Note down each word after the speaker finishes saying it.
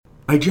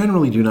I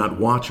generally do not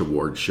watch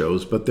award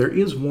shows, but there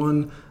is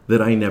one that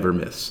I never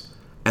miss,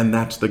 and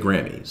that's the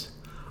Grammys.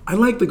 I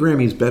like the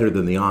Grammys better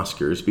than the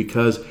Oscars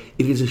because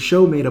it is a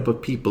show made up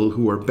of people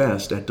who are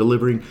best at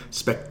delivering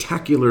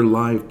spectacular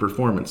live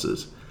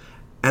performances.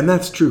 And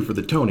that's true for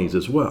the Tonys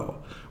as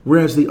well.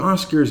 Whereas the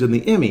Oscars and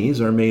the Emmys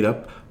are made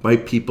up by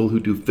people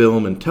who do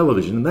film and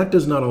television, and that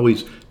does not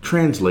always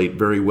translate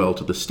very well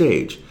to the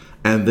stage.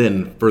 And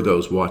then, for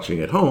those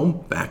watching at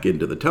home, back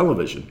into the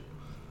television.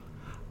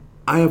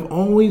 I have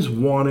always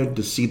wanted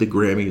to see the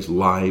Grammys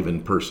live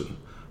in person,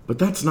 but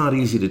that's not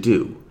easy to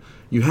do.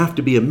 You have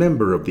to be a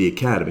member of the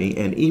Academy,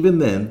 and even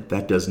then,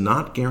 that does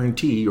not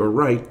guarantee your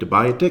right to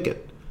buy a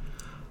ticket.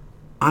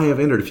 I have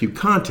entered a few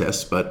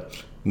contests,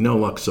 but no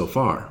luck so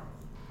far.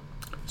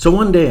 So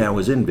one day I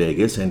was in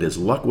Vegas, and as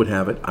luck would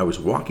have it, I was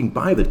walking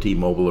by the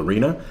T-Mobile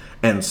Arena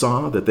and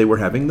saw that they were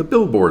having the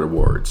Billboard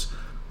Awards.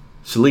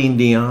 Celine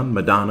Dion,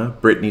 Madonna,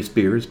 Britney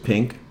Spears,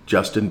 Pink,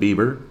 Justin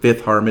Bieber,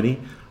 Fifth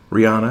Harmony,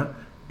 Rihanna,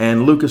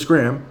 and Lucas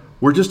Graham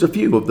were just a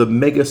few of the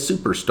mega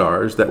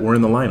superstars that were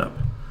in the lineup.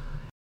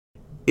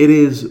 It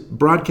is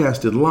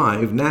broadcasted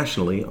live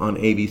nationally on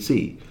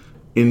ABC.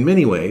 In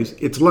many ways,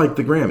 it's like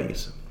the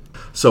Grammys.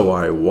 So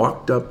I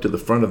walked up to the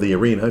front of the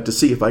arena to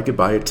see if I could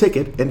buy a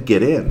ticket and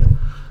get in.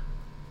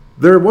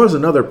 There was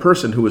another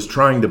person who was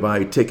trying to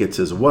buy tickets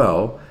as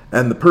well,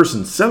 and the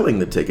person selling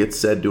the tickets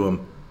said to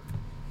him,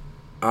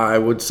 "I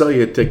would sell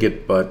you a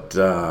ticket, but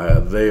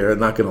they're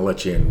not going to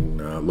let you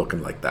in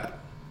looking like that."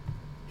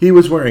 He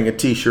was wearing a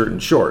t-shirt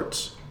and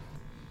shorts.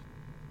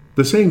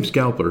 The same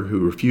scalper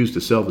who refused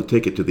to sell the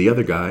ticket to the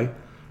other guy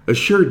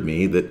assured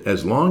me that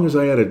as long as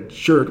I had a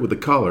shirt with a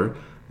collar,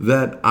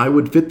 that I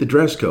would fit the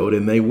dress code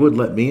and they would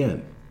let me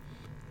in.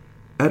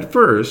 At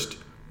first,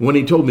 when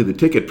he told me the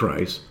ticket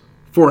price,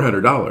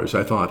 $400,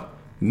 I thought,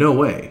 no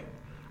way.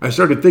 I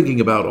started thinking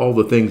about all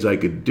the things I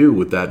could do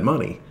with that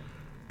money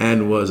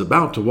and was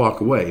about to walk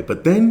away,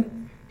 but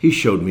then he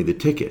showed me the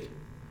ticket.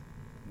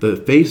 The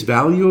face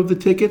value of the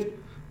ticket?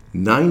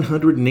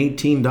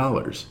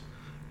 $918.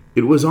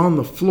 It was on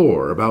the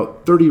floor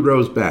about 30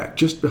 rows back,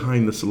 just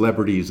behind the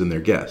celebrities and their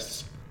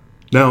guests.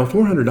 Now,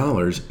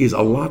 $400 is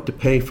a lot to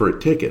pay for a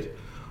ticket,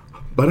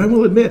 but I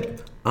will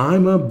admit,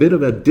 I'm a bit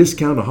of a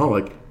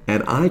discountaholic,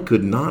 and I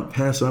could not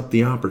pass up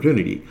the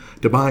opportunity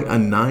to buy a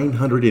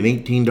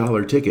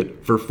 $918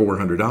 ticket for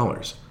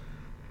 $400.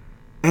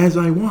 As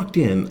I walked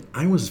in,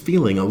 I was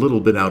feeling a little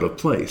bit out of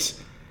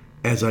place.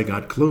 As I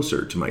got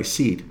closer to my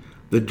seat,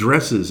 the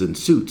dresses and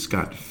suits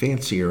got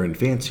fancier and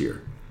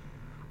fancier.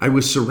 I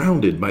was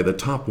surrounded by the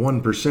top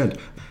 1%,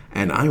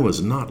 and I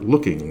was not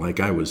looking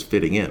like I was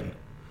fitting in.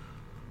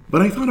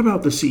 But I thought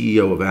about the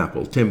CEO of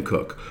Apple, Tim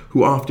Cook,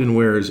 who often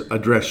wears a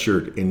dress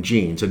shirt and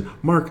jeans, and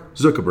Mark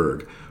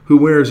Zuckerberg, who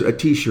wears a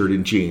t-shirt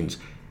and jeans,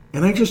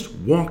 and I just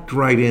walked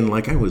right in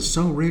like I was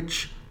so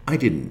rich, I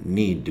didn't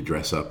need to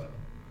dress up.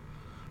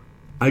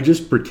 I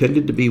just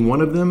pretended to be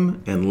one of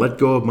them and let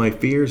go of my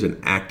fears and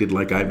acted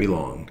like I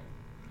belonged.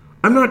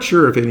 I'm not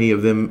sure if any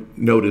of them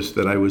noticed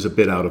that I was a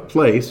bit out of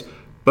place,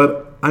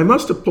 but I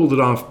must have pulled it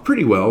off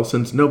pretty well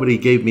since nobody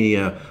gave me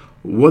a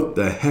 "what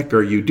the heck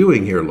are you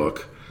doing here"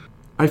 look.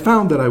 I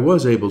found that I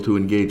was able to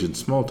engage in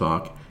small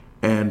talk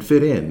and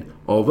fit in,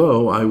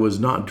 although I was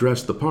not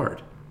dressed the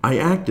part. I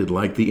acted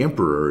like the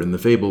emperor in the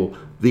fable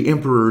The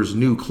Emperor's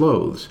New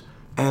Clothes,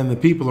 and the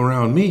people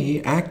around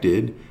me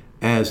acted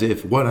as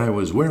if what I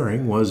was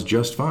wearing was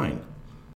just fine.